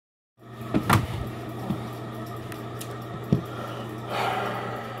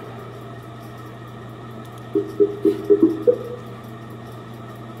Thank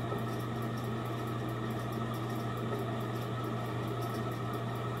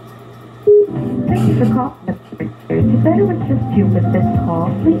you for calling. To better assist you with this call,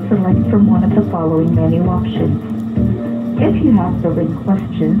 please select from one of the following menu options. If you have billing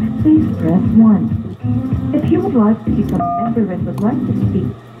questions, please press 1. If you would like to become a member and would like to speak,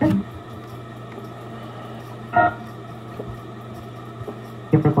 thank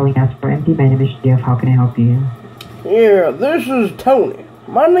you for calling us for MT. My name is Jeff. How can I help you? Yeah, this is Tony.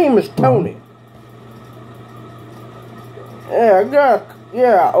 My name is Tony. Yeah,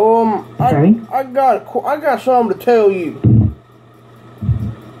 Sorry? I got something to tell you.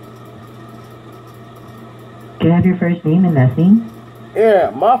 Can I have your first name and last name?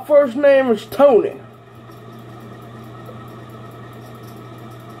 Yeah, my first name is Tony.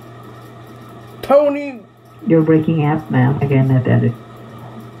 Tony. You're breaking up, ma'am. Again, not edit.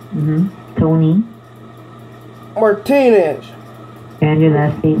 Tony. Martinez. And your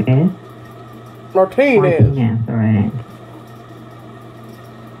last name is? Martinez. Martinez, alright.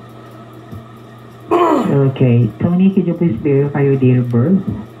 Okay, Tony, could you please verify your date of birth?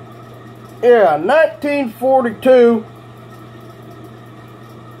 Yeah, 1942,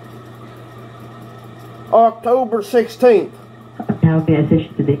 October 16th. How can I assist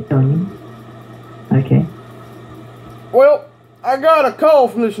you today, Tony? Okay. Well, I got a call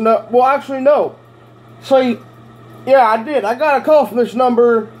from this number. Well, actually, no. See, yeah, I did. I got a call from this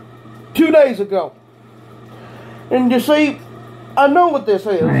number 2 days ago. And you see, I know what this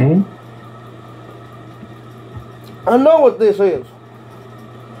is. Alright. I know what this is.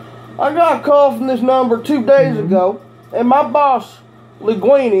 I got a call from this number 2 days ago, and my boss,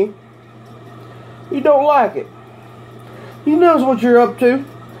 Linguini, he don't like it. He knows what you're up to.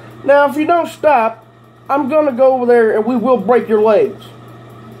 Now, if you don't stop, I'm going to go over there and we will break your legs.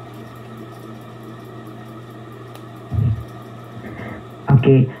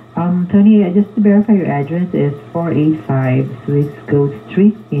 Okay. Tony, just to verify your address is 485 Swiss Goat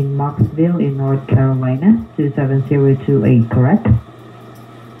Street in Knoxville in North Carolina, 27028, correct?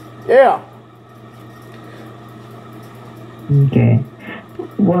 Yeah. Okay.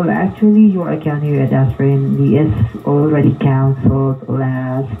 Well, actually, your account here at Aspirin is already canceled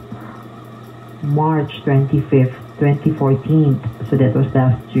last March 25th, 2014. So that was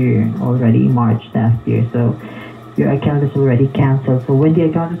last year, already March last year. So your account is already canceled. So when the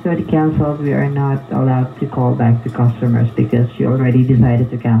account is already canceled, we are not allowed to call back to customers because you already decided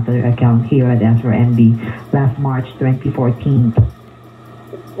to cancel your account here at Answer NB last March 2014.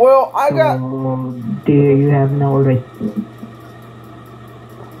 Well, Do you have no already?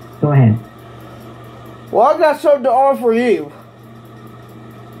 Go ahead. Well, I got something to offer you.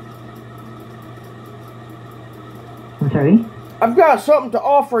 I'm sorry? I've got something to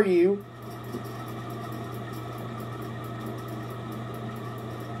offer you.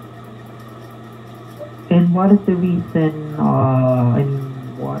 And what is the reason,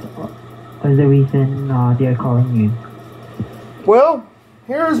 what is the reason they are calling you? Well,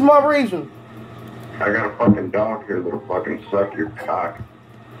 here's my reason. I got a fucking dog here that'll fucking suck your cock.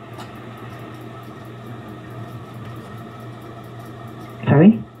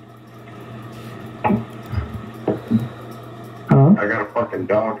 Sorry? Hello? I got a fucking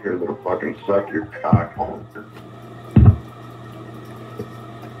dog here that'll fucking suck your cock.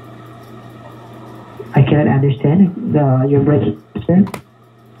 I cannot understand. You're breaking.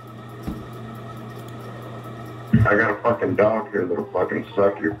 I got a fucking dog here that'll fucking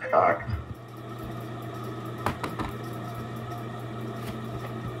suck your cock.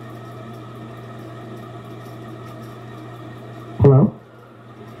 Hello?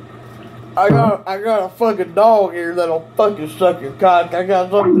 I got a fucking dog here that'll fucking suck your cock. I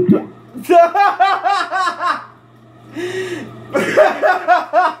got something to